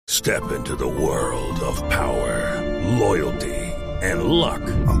Step into the world of power, loyalty, and luck.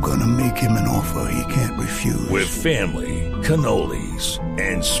 I'm gonna make him an offer he can't refuse. With family, cannolis,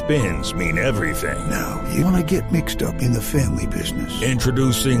 and spins mean everything. Now, you wanna get mixed up in the family business.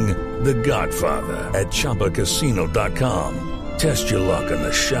 Introducing The Godfather at ChumbaCasino.com. Test your luck in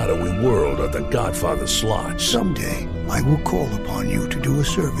the shadowy world of The Godfather slot. Someday, I will call upon you to do a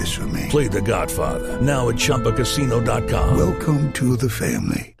service for me. Play The Godfather now at ChumbaCasino.com. Welcome to the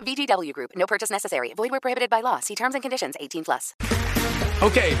family. VGW Group. No purchase necessary. Void where prohibited by law. See terms and conditions. 18+.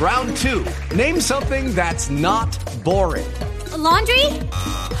 Okay, round two. Name something that's not boring. A laundry?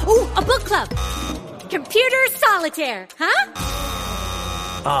 Ooh, a book club. Computer solitaire, huh?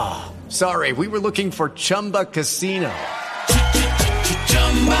 Ah, sorry. We were looking for Chumba Casino.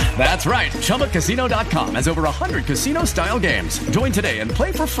 That's right. ChumbaCasino.com has over 100 casino-style games. Join today and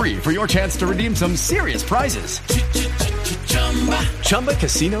play for free for your chance to redeem some serious prizes.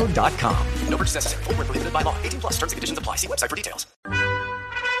 ChumbaCasino.com. No purchase necessary. Void where prohibited by law. 18+. Terms and conditions apply. See website for details.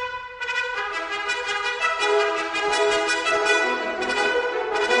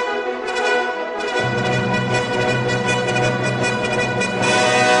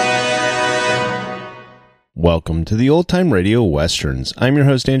 Welcome to the Old Time Radio Westerns. I'm your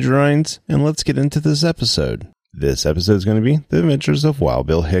host, Andrew Rhines, and let's get into this episode. This episode is going to be The Adventures of Wild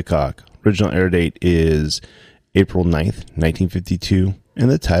Bill Hickok. Original air date is April 9th, 1952, and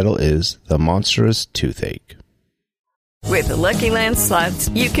the title is The Monstrous Toothache. With the Lucky Land Slots,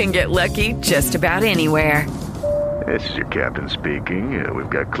 you can get lucky just about anywhere. This is your captain speaking. We've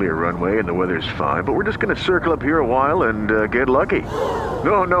got clear runway and the weather's fine, but we're just going to circle up here a while and get lucky.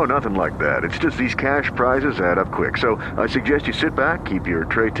 No, nothing like that. It's just these cash prizes add up quick. So I suggest you sit back, keep your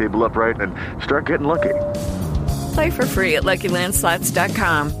tray table upright, and start getting lucky. Play for free at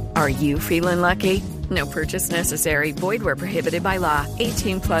LuckyLandSlots.com. Are you feeling lucky? No purchase necessary. Void where prohibited by law.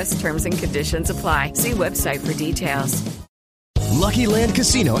 18+ terms and conditions apply. See website for details. Lucky Land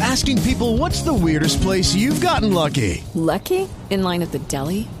Casino, asking people, what's the weirdest place you've gotten lucky? Lucky? In line at the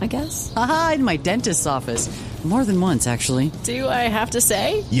deli, I guess? Aha, in my dentist's office. More than once, actually. Do I have to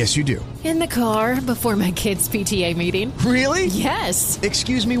say? Yes, you do. In the car before my kids' PTA meeting. Really? Yes.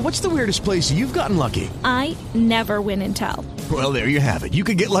 Excuse me, what's the weirdest place you've gotten lucky? I never win and tell. Well, there you have it. You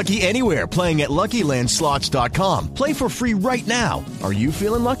can get lucky anywhere, playing at LuckyLandSlots.com. Play for free right now. Are you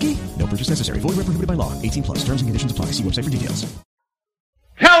feeling lucky? No purchase necessary. Void where prohibited by law. 18+. Terms and conditions apply. See website for details.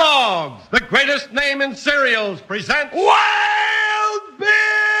 Kellogg's, the greatest name in cereals, presents Wild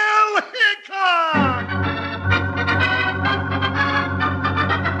Bill Hickok!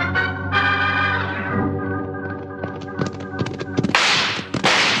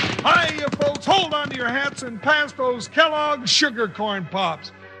 Hi, you folks. Hold on to your hats and pass those Kellogg's Sugar Corn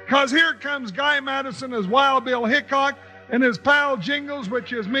Pops. Because here comes Guy Madison as Wild Bill Hickok and his pal Jingles,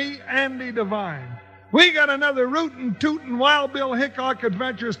 which is me, Andy Devine. We got another rootin' tootin' Wild Bill Hickok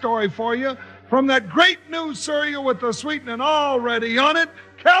adventure story for you from that great new cereal with the sweetening already on it,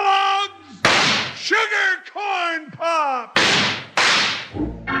 Kellogg's Sugar Corn Pops!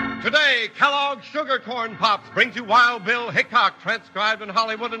 Today, Kellogg's Sugar Corn Pops brings you Wild Bill Hickok, transcribed in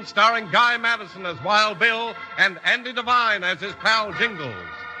Hollywood and starring Guy Madison as Wild Bill and Andy Devine as his pal Jingles.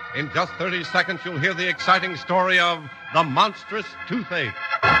 In just 30 seconds, you'll hear the exciting story of the Monstrous Toothache.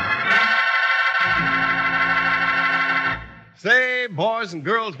 Say, boys and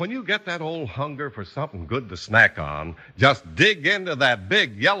girls, when you get that old hunger for something good to snack on, just dig into that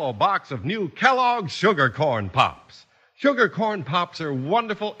big yellow box of new Kellogg's Sugar Corn Pops. Sugar Corn Pops are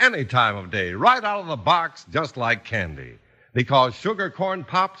wonderful any time of day, right out of the box, just like candy. Because Sugar Corn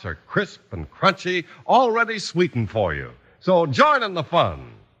Pops are crisp and crunchy, already sweetened for you. So join in the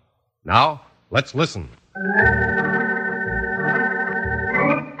fun. Now, let's listen.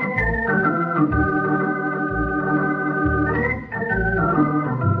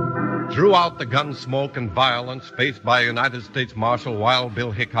 Throughout the gun smoke and violence faced by United States Marshal Wild Bill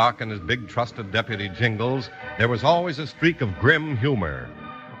Hickok and his big trusted deputy Jingles, there was always a streak of grim humor.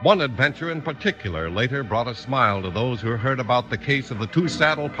 One adventure in particular later brought a smile to those who heard about the case of the two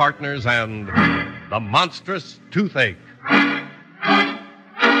saddle partners and the Monstrous Toothache.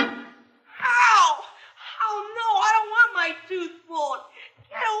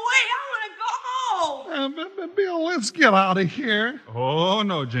 Bill, let's get out of here. Oh,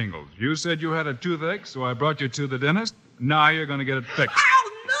 no, Jingles. You said you had a toothache, so I brought you to the dentist. Now you're going to get it fixed.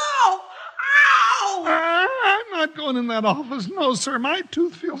 Ow, no! Ow! I'm not going in that office. No, sir. My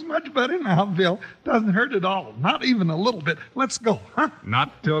tooth feels much better now, Bill. Doesn't hurt at all. Not even a little bit. Let's go, huh?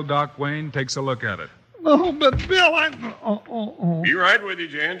 Not till Doc Wayne takes a look at it. Oh, but Bill, I... Be right with you,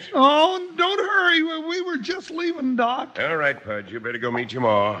 gents. Oh, don't hurry. We were just leaving, Doc. All right, Pudge. You better go meet your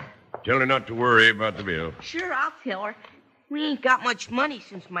ma. Tell her not to worry about the bill. Sure, I'll tell her. We ain't got much money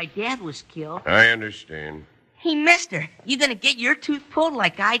since my dad was killed. I understand. Hey, mister, you gonna get your tooth pulled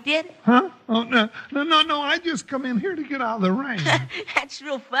like I did? Huh? Oh, no. I just come in here to get out of the rain. That's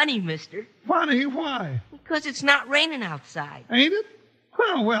real funny, mister. Funny? Why? Because it's not raining outside. Ain't it?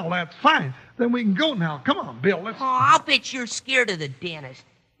 Well, that's fine. Then we can go now. Come on, Bill. Let's... Oh, I'll bet you're scared of the dentist.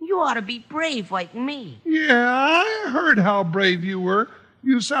 You ought to be brave like me. Yeah, I heard how brave you were.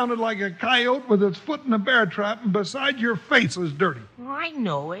 You sounded like a coyote with its foot in a bear trap, and beside your face was dirty. I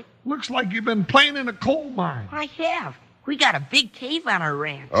know it. Looks like you've been playing in a coal mine. I have. We got a big cave on our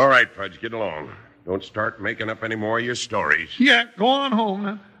ranch. All right, Pudge, get along. Don't start making up any more of your stories. Yeah, go on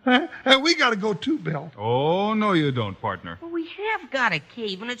home. We got to go too, Bill. Oh, no you don't, partner. Well, we have got a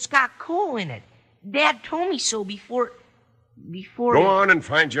cave, and it's got coal in it. Dad told me so before... Go on and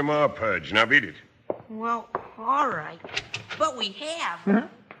find your ma, Pudge. Now beat it. Well, all right. But we have. Huh?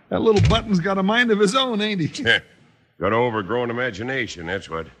 That little button's got a mind of his own, ain't he? Got an overgrown imagination, that's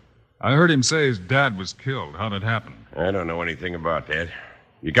what. I heard him say his dad was killed. How'd it happen? I don't know anything about that.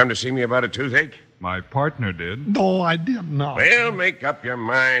 You come to see me about a toothache? My partner did. No, I did not. Well, make up your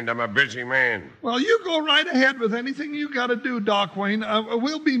mind. I'm a busy man. Well, you go right ahead with anything you got to do, Doc Wayne.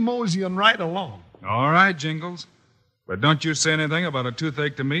 We'll be moseying right along. All right, Jingles. But don't you say anything about a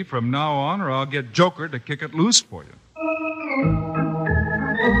toothache to me from now on, or I'll get Joker to kick it loose for you.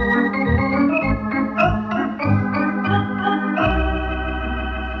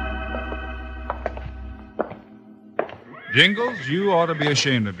 Jingles, you ought to be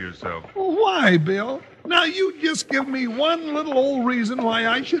ashamed of yourself. Well, why, Bill? Now, you just give me one little old reason why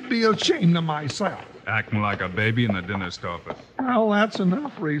I should be ashamed of myself. Acting like a baby in the dentist office. Well, that's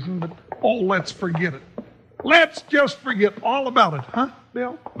enough reason, but, let's forget it. Let's just forget all about it, huh,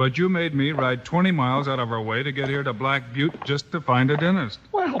 Bill? But you made me ride 20 miles out of our way to get here to Black Butte just to find a dentist.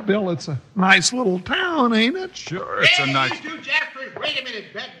 Well, Bill, it's a nice little town, ain't it? Sure, it's a nice... Hey, you two jaspers, wait a minute,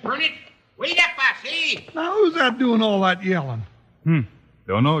 burn it. Wait up, I see. Now, who's that doing all that yelling?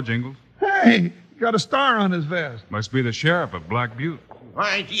 Don't know, Jingles. Hey, got a star on his vest. Must be the sheriff of Black Butte.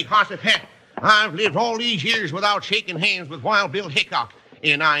 Why, gee, Hossifat, I've lived all these years without shaking hands with Wild Bill Hickok,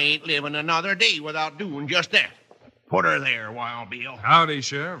 and I ain't living another day without doing just that. Put her there, Wild Bill. Howdy,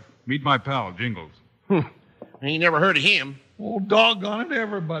 Sheriff. Meet my pal, Jingles. Ain't never heard of him. Oh, doggone it,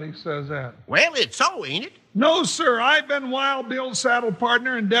 everybody says that. Well, it's so, ain't it? No, sir, I've been Wild Bill's saddle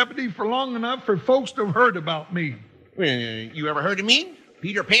partner and deputy for long enough for folks to have heard about me. Well, you ever heard of me?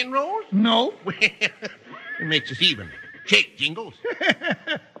 Peter Penrose? No. Well, it makes us even. Shake, Jingles.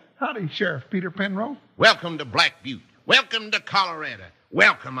 Howdy, Sheriff Peter Penrose. Welcome to Black Butte. Welcome to Colorado.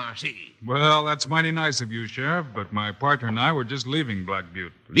 Welcome, I see. Well, that's mighty nice of you, Sheriff, but my partner and I were just leaving Black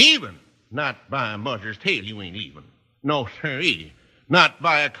Butte. Leaving? Not by a buzzer's tail, you ain't leaving. No, sirree. Not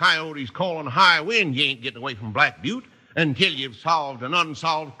by a coyote's call on high wind, you ain't getting away from Black Butte until you've solved an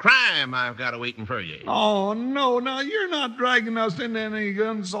unsolved crime I've got waiting for you. Oh, no, now you're not dragging us into any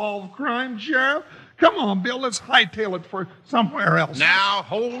unsolved crime, Sheriff. Come on, Bill, let's hightail it for somewhere else. Now,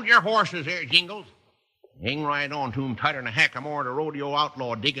 hold your horses there, Jingles. Hang right on to him tighter than a hackamore to a rodeo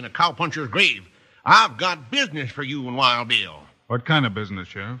outlaw digging a cowpuncher's grave. I've got business for you and Wild Bill. What kind of business,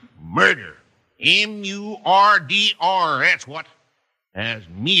 Sheriff? Murder. M-U-R-D-R, that's what. As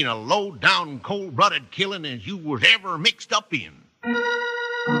mean a low-down, cold-blooded killing as you was ever mixed up in.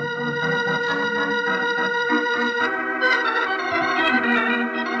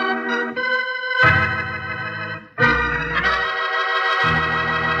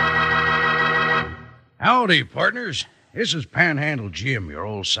 Howdy, partners. This is Panhandle Jim, your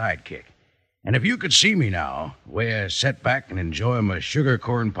old sidekick. And if you could see me now, the way I sit back and enjoy my sugar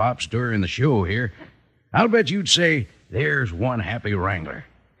corn pops during the show here, I'll bet you'd say, there's one happy wrangler.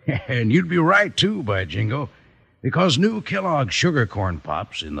 And you'd be right, too, by jingo, because new Kellogg's sugar corn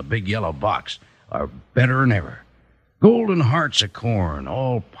pops in the big yellow box are better than ever. Golden hearts of corn,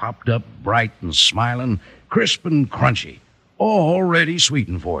 all popped up bright and smiling, crisp and crunchy, all ready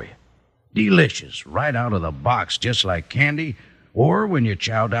sweetened for you. Delicious, right out of the box, just like candy, or when you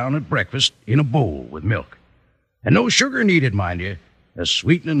chow down at breakfast in a bowl with milk. And no sugar needed, mind you. The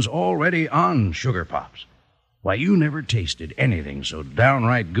sweetening's already on Sugar Pops. Why, you never tasted anything so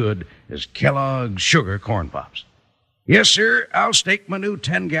downright good as Kellogg's Sugar Corn Pops. Yes, sir, I'll stake my new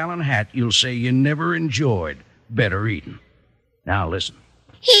 10-gallon hat you'll say you never enjoyed better eating. Now listen.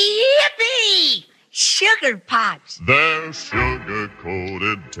 Yippee! Sugar Pops. They're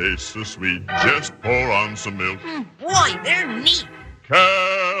sugar-coated, taste so sweet. Just pour on some milk. Boy, they're neat.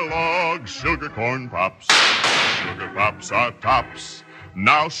 Kellogg's Sugar Corn Pops. Sugar Pops are tops.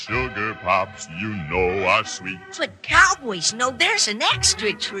 Now Sugar Pops, you know are sweet. But cowboys know there's an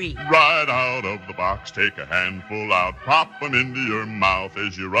extra treat. Right out of the box, take a handful out, pop 'em into your mouth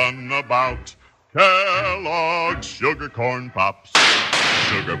as you run about. Kellogg's Sugar Corn Pops.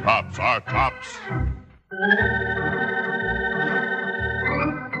 Sugar Pops are tops.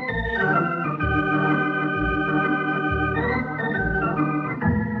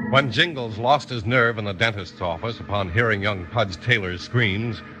 When Jingles lost his nerve in the dentist's office upon hearing young Pudge Taylor's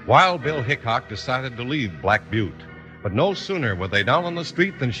screams, Wild Bill Hickok decided to leave Black Butte. But no sooner were they down on the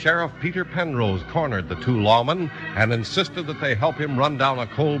street than Sheriff Peter Penrose cornered the two lawmen and insisted that they help him run down a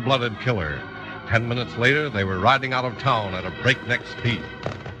cold-blooded killer. 10 minutes later, they were riding out of town at a breakneck speed.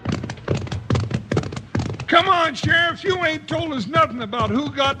 Come on, Sheriff. You ain't told us nothing about who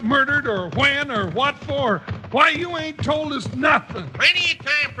got murdered or when or what for. Why, you ain't told us nothing. Plenty of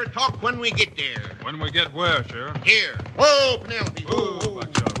time for talk when we get there. When we get where, Sheriff? Here. Whoa, Penelope. Whoa,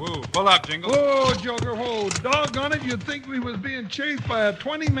 buckshot. Whoa, pull up, Jingles. Whoa, Joker, whoa. Doggone it, you'd think we was being chased by a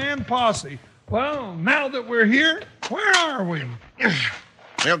 20-man posse. Well, now that we're here, where are we?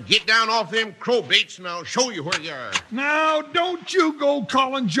 Well, get down off them crowbaits and I'll show you where you are. Now, don't you go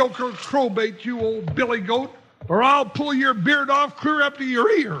calling Joker crowbait, you old billy goat, or I'll pull your beard off clear up to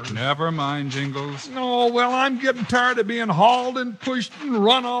your ears. Never mind, Jingles. No, well, I'm getting tired of being hauled and pushed and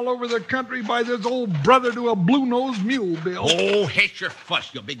run all over the country by this old brother to a blue-nosed mule, Bill. Oh, hush your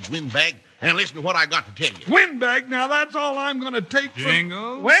fuss, you big windbag, and listen to what I got to tell you. Windbag? Now, that's all I'm going to take from...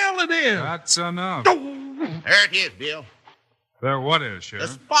 Jingles? Well, it is. That's enough. There it is, Bill. There what is, Sheriff?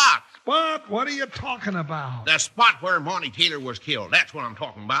 The spot. Spot? What are you talking about? The spot where Monty Taylor was killed. That's what I'm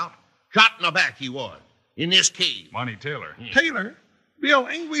talking about. Shot in the back he was. In this cave. Monty Taylor. Yeah. Taylor? Bill,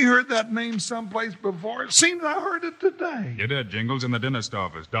 ain't we heard that name someplace before? It seems I heard it today. You did, Jingles, in the dentist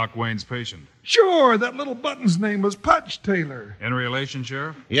office. Doc Wayne's patient. Sure, that little button's name was Pudge Taylor. In relation,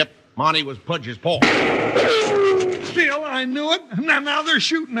 Sheriff? Yep. Monty was Pudge's paw. Bill, I knew it. Now they're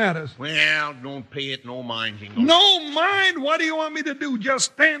shooting at us. Well, don't pay it no mind, Jingles. No mind? What do you want me to do?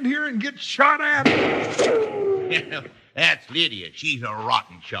 Just stand here and get shot at? That's Lydia. She's a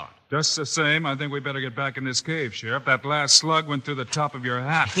rotten shot. Just the same, I think we better get back in this cave, Sheriff. That last slug went through the top of your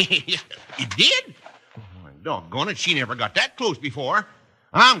hat. It did? Oh, doggone it, she never got that close before.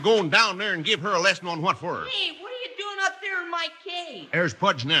 I'm going down there and give her a lesson on what for. Hey, what are you doing up there in my cave? There's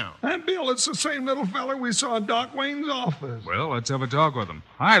Pudge now. And Bill, it's the same little feller we saw in Doc Wayne's office. Well, let's have a talk with him.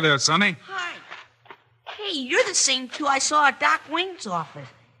 Hi there, Sonny. Hi. Hey, you're the same two I saw at Doc Wayne's office.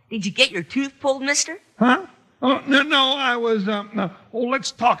 Did you get your tooth pulled, mister? Huh? Oh, no, I was, no. Oh,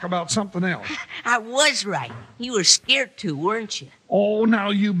 let's talk about something else. I was right. You were scared too, weren't you? Oh, now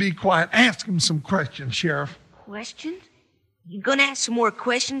you be quiet. Ask him some questions, Sheriff. Questions? You gonna ask some more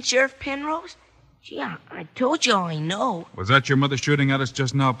questions, Sheriff Penrose? Gee, I told you all I know. Was that your mother shooting at us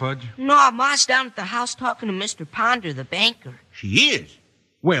just now, Pudge? No, Ma's down at the house talking to Mr. Ponder, the banker. She is?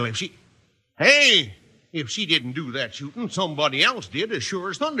 Well, if she didn't do that shooting, somebody else did as sure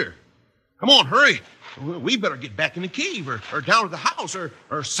as thunder. Come on, hurry. We better get back in the cave or down to the house or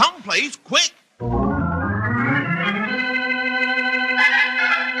someplace quick.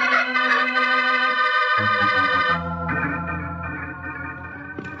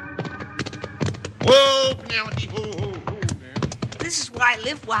 Whoa, Penelope, whoa. This is where I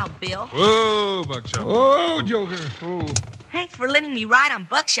live, Wild Bill. Whoa, Buckshot. Oh, Joker. Oh. Thanks for letting me ride on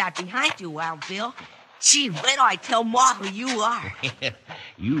Buckshot behind you, Wild Bill. Gee, wait till I tell Ma who you are.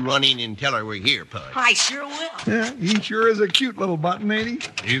 You run in and tell her we're here, Pudge. I sure will. Yeah, he sure is a cute little button, ain't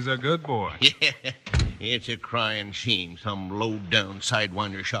he? He's a good boy. Yeah, it's a crying shame some low-down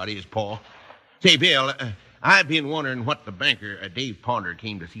sidewinder shot his paw. Say, Bill, I've been wondering what the banker, Dave Ponder,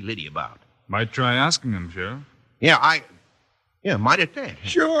 came to see Lydia about. Might try asking him, Sheriff. Yeah, might at that.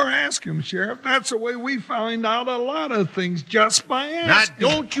 Sure, ask him, Sheriff. That's the way we find out a lot of things, just by asking.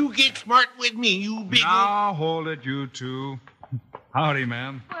 Now, don't you get smart with me, you big... Now, hold it, you two. Howdy,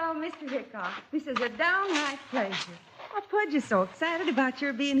 ma'am. Well, Mr. Hickok, this is a downright pleasure. Oh, Pudge is so excited about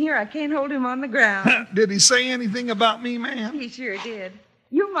your being here, I can't hold him on the ground. Did he say anything about me, ma'am? He sure did.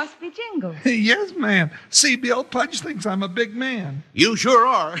 You must be Jingles. Yes, ma'am. See, Bill, Pudge thinks I'm a big man. You sure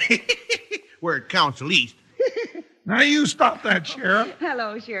are. Where it counts the least. Now, you stop that, Sheriff.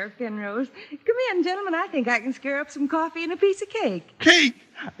 Hello, Sheriff Penrose. Come in, gentlemen. I think I can scare up some coffee and a piece of cake. Cake?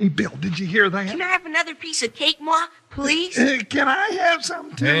 Hey, Bill, did you hear that? Can I have another piece of cake, Ma, please? Can I have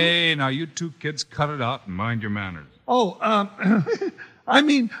some, too? Hey, now, you two kids cut it out and mind your manners. Oh, I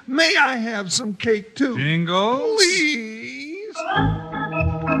mean, may I have some cake, too? Jingles?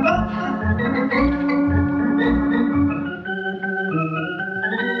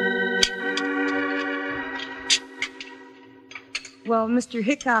 Mr.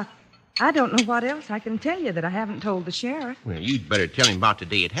 Hickok, I don't know what else I can tell you that I haven't told the sheriff. Well, you'd better tell him about the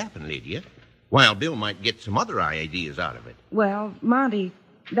day it happened, Lydia. Wild Bill might get some other ideas out of it. Well, Monty,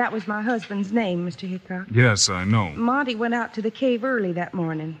 that was my husband's name, Mr. Hickok. Yes, I know. Monty went out to the cave early that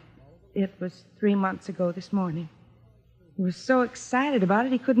morning. It was 3 months ago this morning. He was so excited about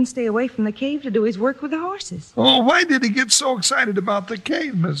it, he couldn't stay away from the cave to do his work with the horses. Oh, why did he get so excited about the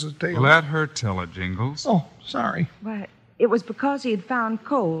cave, Mrs. Taylor? Let her tell it, Jingles. Oh, sorry. Why, it was because he had found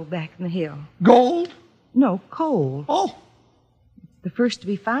coal back in the hill. Gold? No, coal. Oh. It's the first to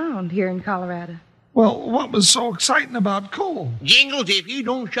be found here in Colorado. Well, what was so exciting about coal? Jingles, if you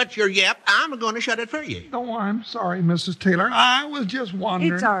don't shut your yap, I'm going to shut it for you. Oh, I'm sorry, Mrs. Taylor. I was just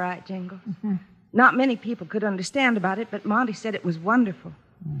wondering. It's all right, Jingles. Not many people could understand about it, but Monty said it was wonderful.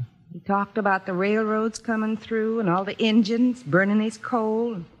 He talked about the railroads coming through and all the engines burning his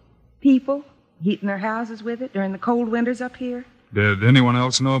coal and people heating their houses with it during the cold winters up here. Did anyone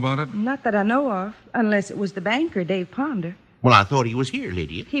else know about it? Not that I know of, unless it was the banker, Dave Ponder. Well, I thought he was here,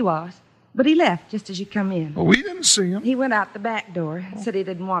 Lydia. He was, but he left just as you come in. Well, we didn't see him. He went out the back door, said he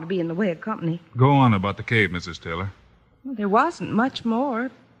didn't want to be in the way of company. Go on about the cave, Mrs. Taylor. Well, there wasn't much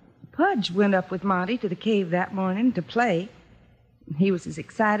more. Pudge went up with Monty to the cave that morning to play. He was as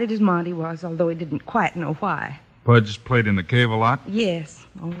excited as Monty was, although he didn't quite know why. Pudge played in the cave a lot? Yes.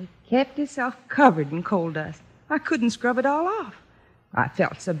 Oh, he kept himself covered in coal dust. I couldn't scrub it all off. I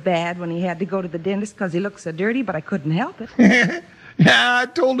felt so bad when he had to go to the dentist because he looked so dirty, but I couldn't help it. Yeah, I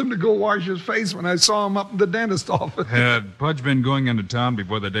told him to go wash his face when I saw him up in the dentist's office. Had Pudge been going into town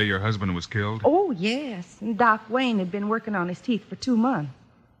before the day your husband was killed? Oh, yes. And Doc Wayne had been working on his teeth for 2 months.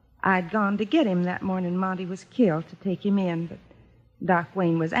 I'd gone to get him that morning Monty was killed to take him in, but Doc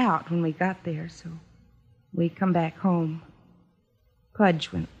Wayne was out when we got there, so we come back home.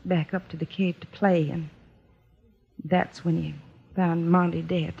 Pudge went back up to the cave to play, and that's when he found Monty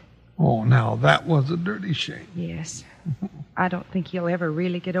dead. Oh, now, that was a dirty shame. Yes. I don't think he'll ever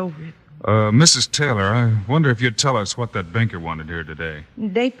really get over it. Mrs. Taylor, I wonder if you'd tell us what that banker wanted here today.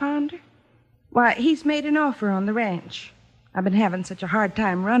 Dave Ponder? Why, he's made an offer on the ranch. I've been having such a hard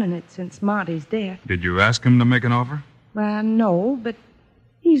time running it since Monty's death. Did you ask him to make an offer? Well, no, but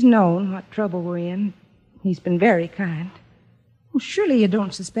he's known what trouble we're in. He's been very kind. Well, surely you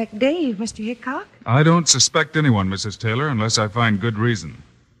don't suspect Dave, Mr. Hickok? I don't suspect anyone, Mrs. Taylor, unless I find good reason.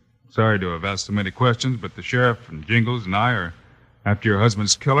 Sorry to have asked so many questions, but the sheriff and Jingles and I are after your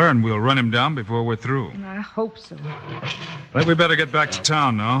husband's killer, and we'll run him down before we're through. I hope so. I think we better get back to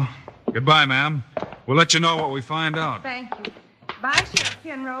town now. Goodbye, ma'am. We'll let you know what we find out. Thank you. Bye, Sheriff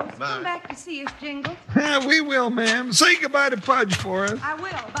Penrose. Bye. Come back to see us, Jingles. We will, ma'am. Say goodbye to Pudge for us. I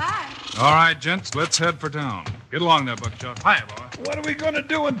will. Bye. All right, gents, let's head for town. Get along there, Buckshot. Hi, boy. What are we going to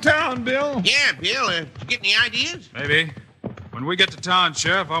do in town, Bill? Yeah, Bill, you get any ideas? Maybe. When we get to town,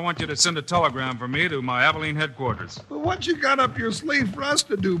 Sheriff, I want you to send a telegram for me to my Abilene headquarters. Well, what you got up your sleeve for us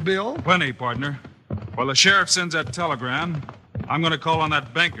to do, Bill? Plenty, partner. While the sheriff sends that telegram, I'm going to call on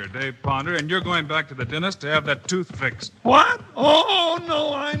that banker, Dave Ponder, and you're going back to the dentist to have that tooth fixed. What? Oh,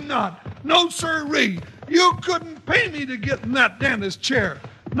 no, I'm not. No, sirree. You couldn't pay me to get in that dentist chair.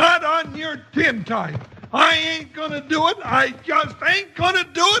 Not on your tin type. I ain't going to do it. I just ain't going to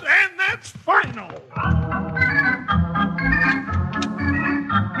do it, and that's final.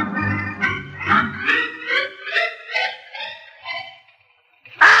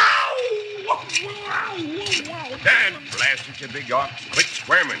 Dad, blast it, you big ox. Quit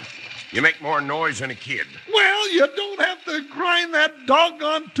squirming. You make more noise than a kid. Well, you don't have to grind that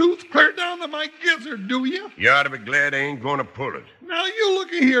doggone tooth clear down to my gizzard, do you? You ought to be glad I ain't going to pull it. Now, you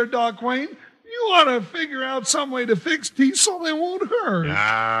looky here, Doc Wayne. You ought to figure out some way to fix teeth so they won't hurt.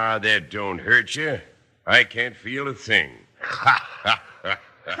 Ah, that don't hurt you. I can't feel a thing.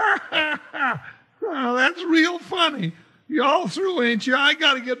 Oh, that's real funny. You all through, ain't you? I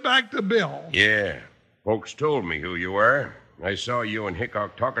got to get back to Bill. Yeah. Folks told me who you were. I saw you and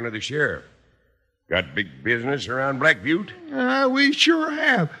Hickok talking to the sheriff. Got big business around Black Butte? We sure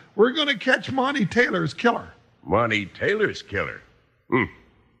have. We're going to catch Monty Taylor's killer. Monty Taylor's killer? Now,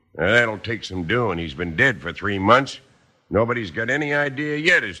 that'll take some doing. He's been dead for 3 months. Nobody's got any idea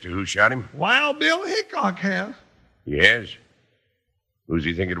yet as to who shot him. Wild Bill Hickok has. Yes? Who's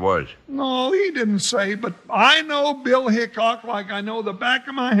he think it was? No, he didn't say, but I know Bill Hickok like I know the back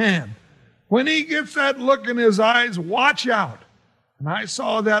of my hand. When he gets that look in his eyes, watch out. And I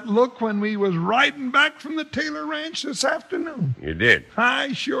saw that look when we was riding back from the Taylor Ranch this afternoon. You did?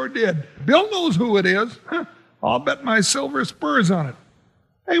 I sure did. Bill knows who it is. I'll bet my silver spurs on it.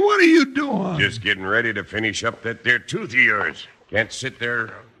 Hey, what are you doing? Just getting ready to finish up that there tooth of yours. Can't sit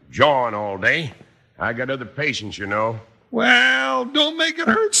there jawing all day. I got other patients, you know. Well, don't make it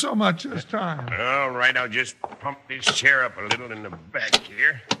hurt so much this time. All right, I'll just pump this chair up a little in the back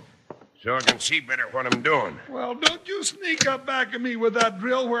here so I can see better what I'm doing. Well, don't you sneak up back of me with that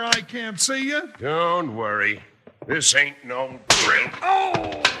drill where I can't see you. Don't worry. This ain't no drill.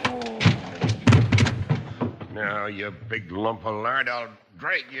 Oh! Now, you big lump of lard, I'll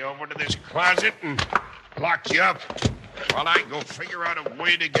drag you over to this closet and lock you up while I go figure out a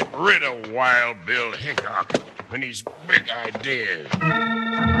way to get rid of Wild Bill Hickok and his big ideas.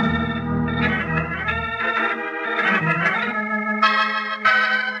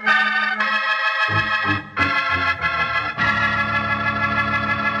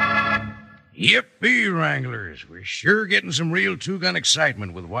 Yippee, Wranglers. We're sure getting some real two-gun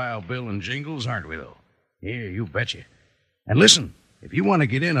excitement with Wild Bill and Jingles, aren't we, though? Yeah, you betcha. And listen, if you want to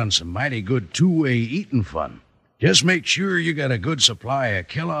get in on some mighty good two-way eating fun, just make sure you got a good supply of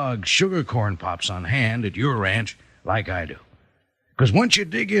Kellogg's Sugar Corn Pops on hand at your ranch like I do. Because once you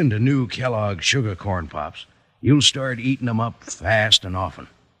dig into new Kellogg's Sugar Corn Pops, you'll start eating them up fast and often.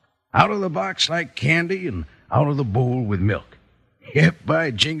 Out of the box like candy and out of the bowl with milk. Yep,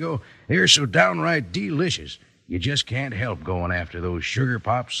 by jingo, they're so downright delicious, you just can't help going after those Sugar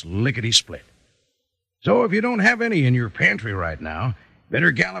Pops lickety-split. So if you don't have any in your pantry right now,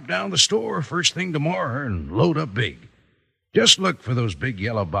 better gallop down the store first thing tomorrow and load up big. Just look for those big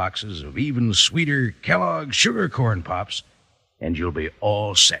yellow boxes of even sweeter Kellogg's Sugar Corn Pops, and you'll be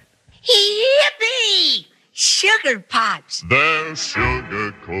all set. Yippee! Sugar Pops. They're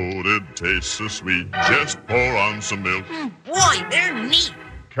sugar-coated, taste so sweet. Just pour on some milk. Boy, they're neat.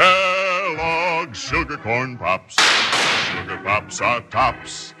 Kellogg's Sugar Corn Pops. Sugar Pops are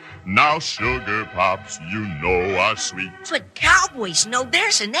tops. Now Sugar Pops, you know, are sweet. But cowboys know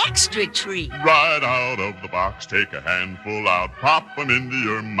there's an extra treat. Right out of the box, take a handful out. Pop 'em into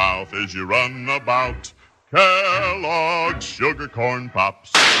your mouth as you run about. Kellogg's Sugar Corn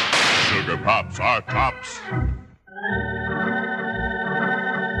Pops. Sugar Pops are tops.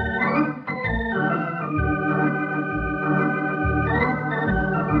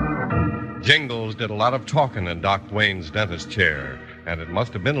 Jingles did a lot of talking in Doc Wayne's dentist chair, and it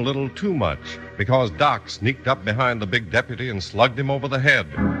must have been a little too much, because Doc sneaked up behind the big deputy and slugged him over the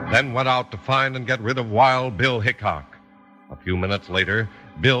head, then went out to find and get rid of Wild Bill Hickok. A few minutes later,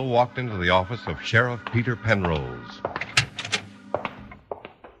 Bill walked into the office of Sheriff Peter Penrose.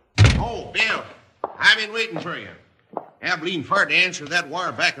 Oh, Bill, I've been waiting for you. Abilene fired to answer that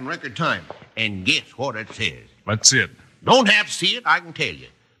wire back in record time. And guess what it says? Let's see it. Don't have to see it, I can tell you.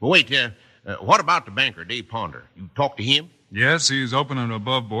 But wait, what about the banker, Dave Ponder? You talked to him? Yes, he's open and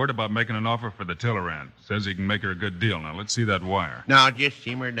above board about making an offer for the tiller ranch. Says he can make her a good deal. Now, let's see that wire. Now, just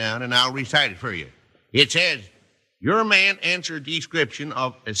simmer down and I'll recite it for you. It says, your man answered description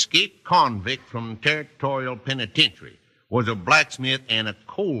of escaped convict from Territorial Penitentiary, was a blacksmith and a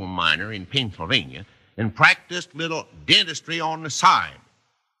coal miner in Pennsylvania, and practiced little dentistry on the side.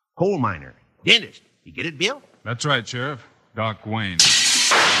 Coal miner, dentist. You get it, Bill? That's right, Sheriff. Doc Wayne.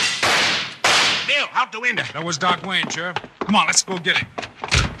 Bill, out the window. That was Doc Wayne, Sheriff. Come on, let's go get him.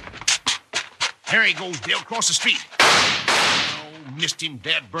 There he goes, Bill, across the street. Oh, missed him,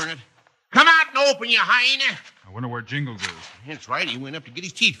 Dad Burnett. Come out and open, you hyena. I wonder where Jingles is. That's right, he went up to get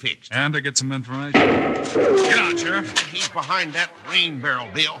his teeth fixed. And to get some information. Get on, Sheriff. He's behind that rain barrel,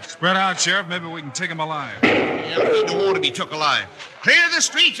 Bill. Spread out, Sheriff. Maybe we can take him alive. Yeah, he don't want to be took alive. Clear the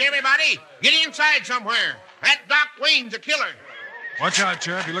streets, everybody. Get inside somewhere. That Doc Wayne's a killer. Watch out,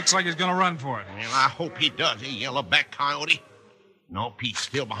 Sheriff. He looks like he's going to run for it. Well, I hope he does, yellow-back coyote. No, Pete's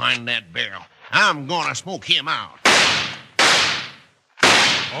still behind that barrel. I'm going to smoke him out.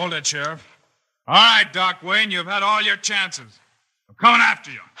 Hold it, Sheriff. All right, Doc Wayne, you've had all your chances. I'm coming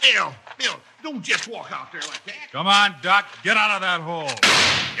after you. Bill, don't just walk out there like that. Come on, Doc. Get out of that hole.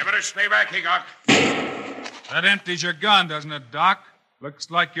 You better stay back, Hickok. That empties your gun, doesn't it, Doc?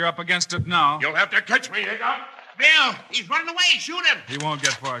 Looks like you're up against it now. You'll have to catch me, Hickok. Bill, he's running away. Shoot him. He won't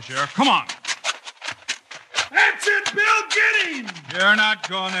get far, Sheriff. Come on. That's it, Bill. Get him. You're not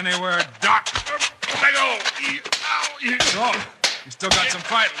going anywhere, Doc. Let go. So, you still got some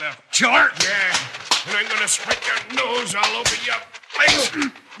fight left. Killer. Yeah, and I'm going to split your nose all over your face.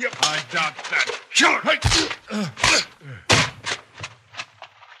 Yep. I doubt that. Killer.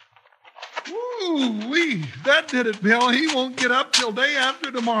 Ooh-wee. That did it, Bill. He won't get up till day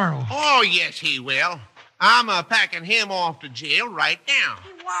after tomorrow. Oh, yes, he will. I'm packing him off to jail right now.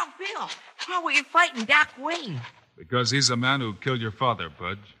 Hey, wow, Bill, how were you fighting Doc Wayne? Because he's the man who killed your father,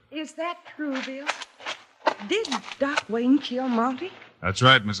 Budge. Is that true, Bill? Did Doc Wayne kill Monty? That's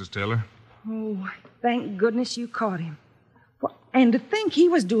right, Mrs. Taylor. Oh, thank goodness you caught him. Well, and to think he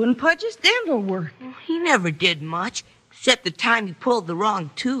was doing Pudge's dental work. Well, he never did much. except the time he pulled the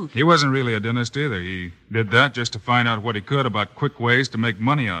wrong tooth. He wasn't really a dentist either. He did that just to find out what he could about quick ways to make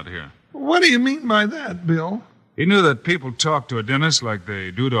money out here. What do you mean by that, Bill? He knew that people talk to a dentist like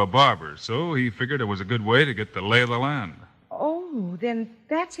they do to a barber, so he figured it was a good way to get the lay of the land. Oh, then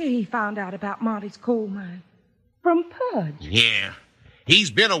that's how he found out about Monty's coal mine. From Pudge. Yeah. He's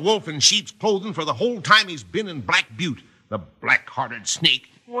been a wolf in sheep's clothing for the whole time he's been in Black Butte, the black-hearted snake.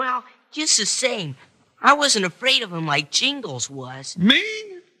 Well, just the same, I wasn't afraid of him like Jingles was. Me?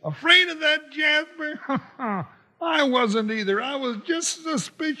 Afraid of that Jasper? I wasn't either. I was just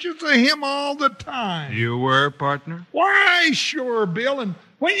suspicious of him all the time. You were, partner? Why, sure, Bill. And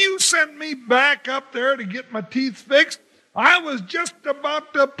when you sent me back up there to get my teeth fixed, I was just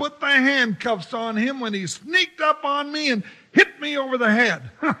about to put the handcuffs on him when he sneaked up on me and hit me over the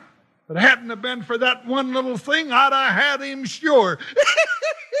head. If it hadn't have been for that one little thing, I'd have had him sure.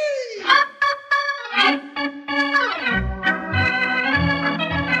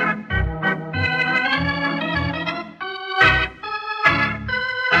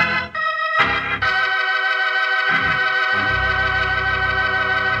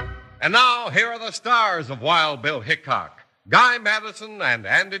 And now, here are the stars of Wild Bill Hickok, Guy Madison and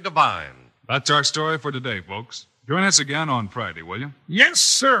Andy Devine. That's our story for today, folks. Join us again on Friday, will you? Yes,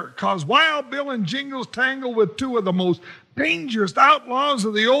 sir, 'cause Wild Bill and Jingles tangle with two of the most dangerous outlaws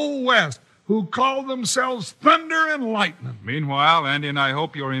of the Old West, who call themselves Thunder and Lightning. Meanwhile, Andy and I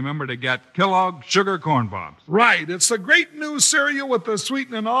hope you'll remember to get Kellogg Sugar Corn Pops. Right, it's the great new cereal with the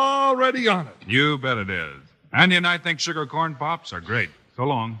sweetening already on it. You bet it is. Andy and I think Sugar Corn Pops are great. So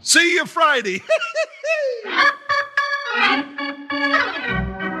long. See you Friday.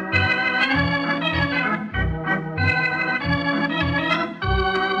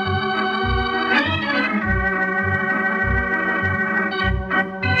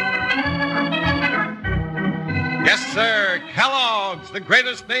 Yes, sir. Kellogg's, the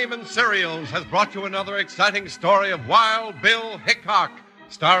greatest name in cereals, has brought you another exciting story of Wild Bill Hickok,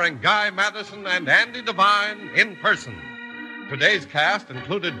 starring Guy Madison and Andy Devine in person. Today's cast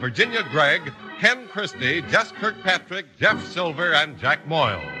included Virginia Gregg, Ken Christie, Jess Kirkpatrick, Jeff Silver, and Jack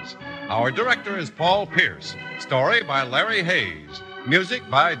Moyles. Our director is Paul Pierce. Story by Larry Hayes. Music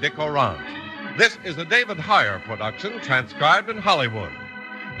by Dick Orant. This is a David Heyer production, transcribed in Hollywood.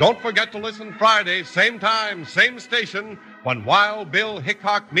 Don't forget to listen Friday, same time, same station, when Wild Bill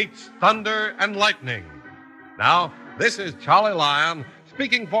Hickok meets Thunder and Lightning. Now, this is Charlie Lyon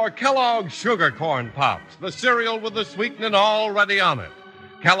speaking for Kellogg's Sugar Corn Pops, the cereal with the sweetening already on it.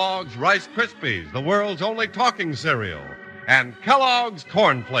 Kellogg's Rice Krispies, the world's only talking cereal. And Kellogg's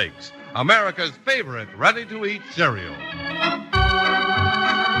Corn Flakes, America's favorite ready-to-eat cereal.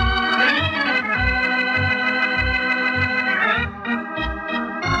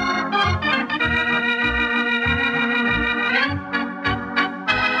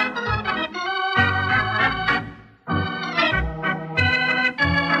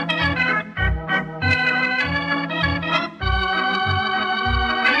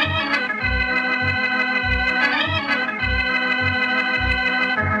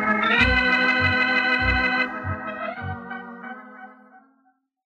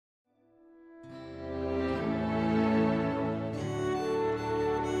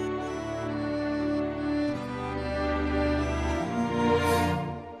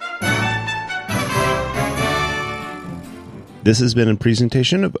 This has been a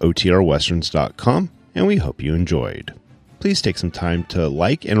presentation of OTRWesterns.com, and we hope you enjoyed. Please take some time to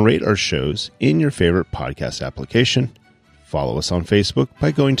like and rate our shows in your favorite podcast application. Follow us on Facebook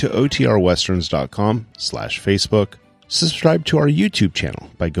by going to OTRWesterns.com/Facebook. Subscribe to our YouTube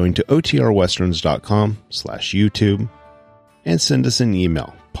channel by going to OTRWesterns.com/YouTube. And send us an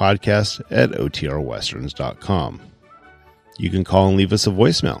email, podcast@OTRWesterns.com. You can call and leave us a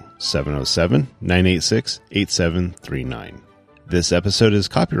voicemail, 707-986-8739. This episode is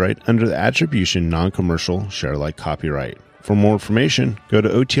copyright under the Attribution Non-Commercial Share Alike copyright. For more information, go to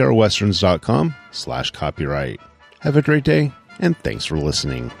OTRWesterns.com/copyright. Have a great day, and thanks for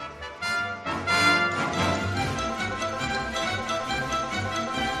listening.